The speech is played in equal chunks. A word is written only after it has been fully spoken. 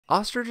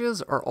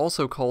Ostriches are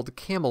also called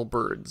camel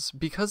birds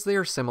because they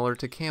are similar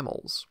to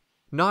camels.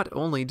 Not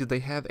only do they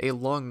have a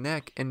long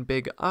neck and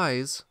big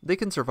eyes, they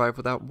can survive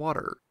without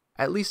water,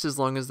 at least as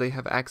long as they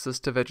have access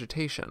to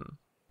vegetation.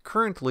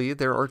 Currently,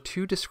 there are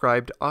 2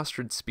 described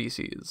ostrich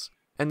species,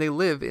 and they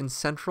live in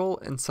Central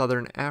and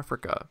Southern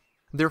Africa.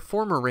 Their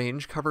former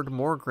range covered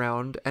more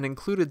ground and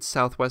included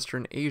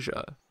southwestern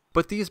Asia,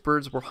 but these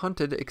birds were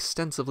hunted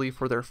extensively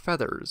for their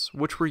feathers,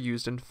 which were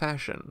used in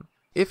fashion.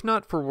 If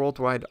not for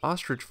worldwide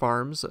ostrich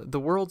farms, the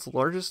world's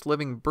largest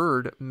living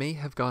bird may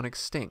have gone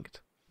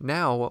extinct.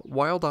 Now,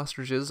 wild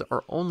ostriches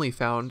are only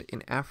found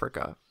in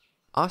Africa.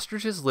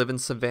 Ostriches live in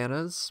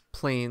savannas,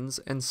 plains,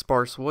 and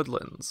sparse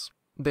woodlands.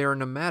 They are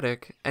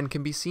nomadic and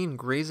can be seen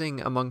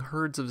grazing among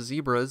herds of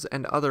zebras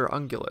and other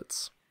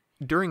ungulates.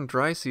 During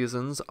dry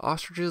seasons,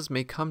 ostriches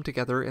may come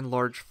together in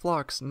large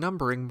flocks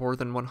numbering more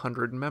than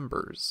 100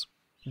 members.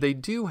 They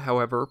do,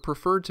 however,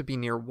 prefer to be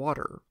near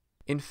water.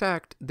 In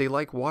fact, they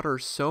like water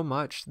so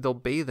much they'll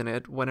bathe in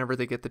it whenever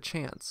they get the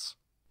chance.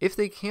 If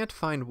they can't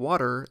find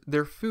water,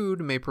 their food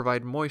may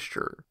provide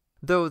moisture,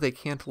 though they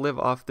can't live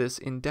off this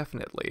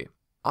indefinitely.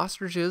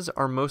 Ostriches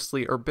are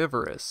mostly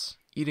herbivorous,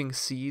 eating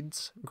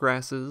seeds,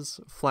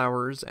 grasses,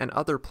 flowers, and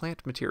other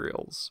plant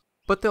materials.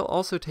 But they'll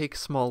also take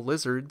small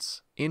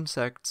lizards,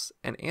 insects,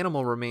 and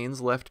animal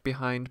remains left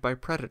behind by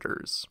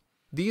predators.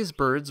 These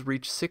birds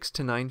reach 6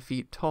 to 9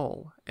 feet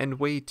tall and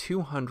weigh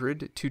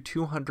 200 to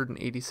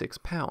 286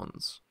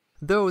 pounds,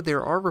 though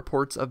there are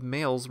reports of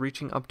males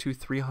reaching up to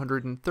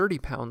 330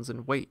 pounds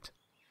in weight.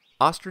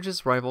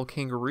 Ostriches rival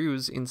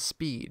kangaroos in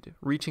speed,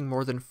 reaching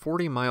more than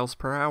 40 miles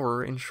per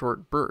hour in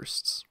short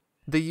bursts.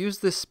 They use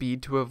this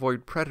speed to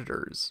avoid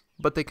predators,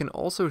 but they can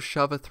also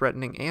shove a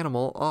threatening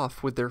animal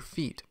off with their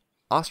feet.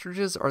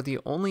 Ostriches are the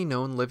only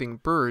known living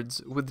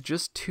birds with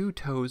just 2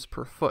 toes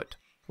per foot.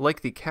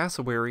 Like the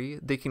cassowary,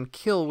 they can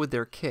kill with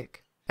their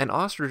kick, and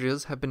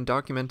ostriches have been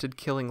documented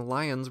killing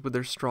lions with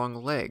their strong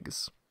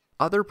legs.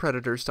 Other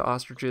predators to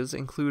ostriches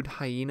include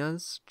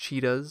hyenas,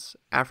 cheetahs,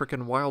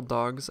 African wild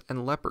dogs,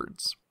 and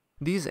leopards.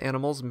 These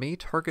animals may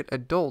target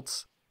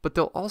adults, but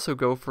they'll also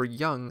go for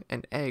young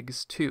and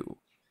eggs too.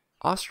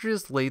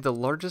 Ostriches lay the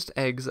largest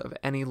eggs of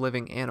any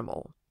living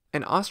animal.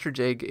 An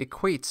ostrich egg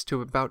equates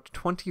to about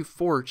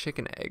 24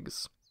 chicken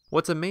eggs.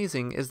 What's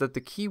amazing is that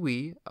the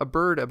kiwi, a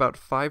bird about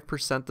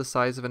 5% the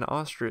size of an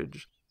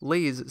ostrich,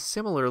 lays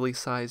similarly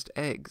sized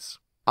eggs.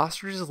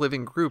 Ostriches live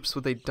in groups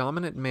with a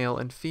dominant male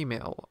and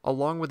female,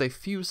 along with a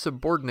few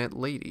subordinate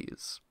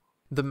ladies.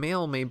 The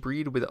male may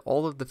breed with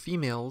all of the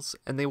females,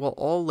 and they will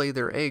all lay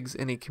their eggs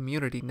in a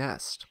community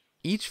nest.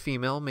 Each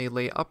female may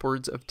lay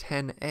upwards of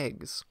 10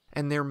 eggs,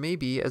 and there may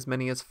be as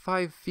many as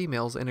 5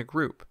 females in a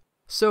group.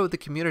 So the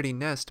community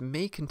nest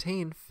may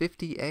contain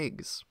 50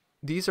 eggs.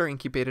 These are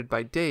incubated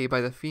by day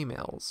by the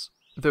females,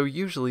 though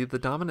usually the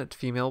dominant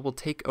female will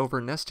take over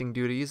nesting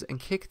duties and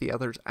kick the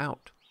others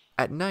out.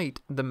 At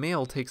night, the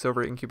male takes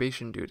over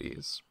incubation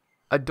duties.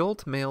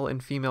 Adult male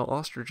and female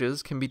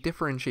ostriches can be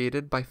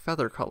differentiated by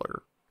feather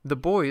color. The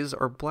boys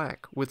are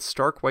black with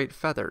stark white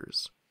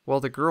feathers, while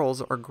the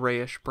girls are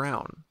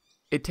grayish-brown.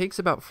 It takes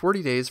about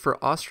 40 days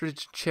for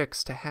ostrich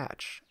chicks to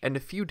hatch, and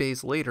a few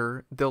days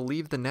later, they'll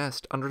leave the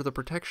nest under the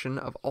protection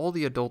of all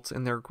the adults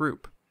in their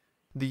group.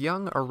 The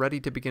young are ready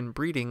to begin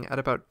breeding at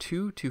about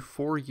 2 to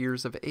 4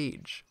 years of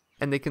age,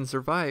 and they can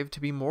survive to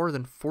be more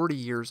than 40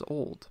 years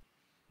old.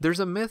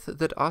 There's a myth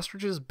that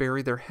ostriches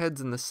bury their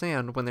heads in the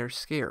sand when they're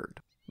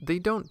scared. They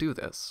don't do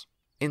this.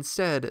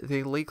 Instead,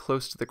 they lay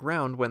close to the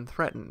ground when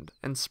threatened,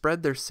 and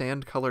spread their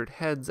sand-colored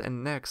heads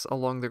and necks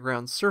along the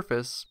ground's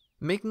surface,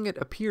 making it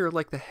appear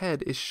like the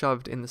head is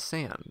shoved in the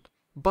sand.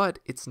 But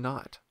it's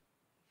not.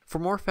 For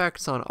more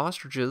facts on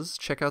ostriches,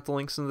 check out the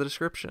links in the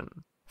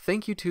description.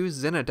 Thank you to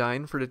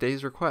Zenadine for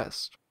today's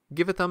request.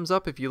 Give a thumbs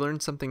up if you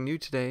learned something new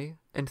today,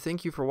 and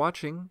thank you for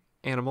watching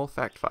Animal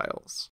Fact Files.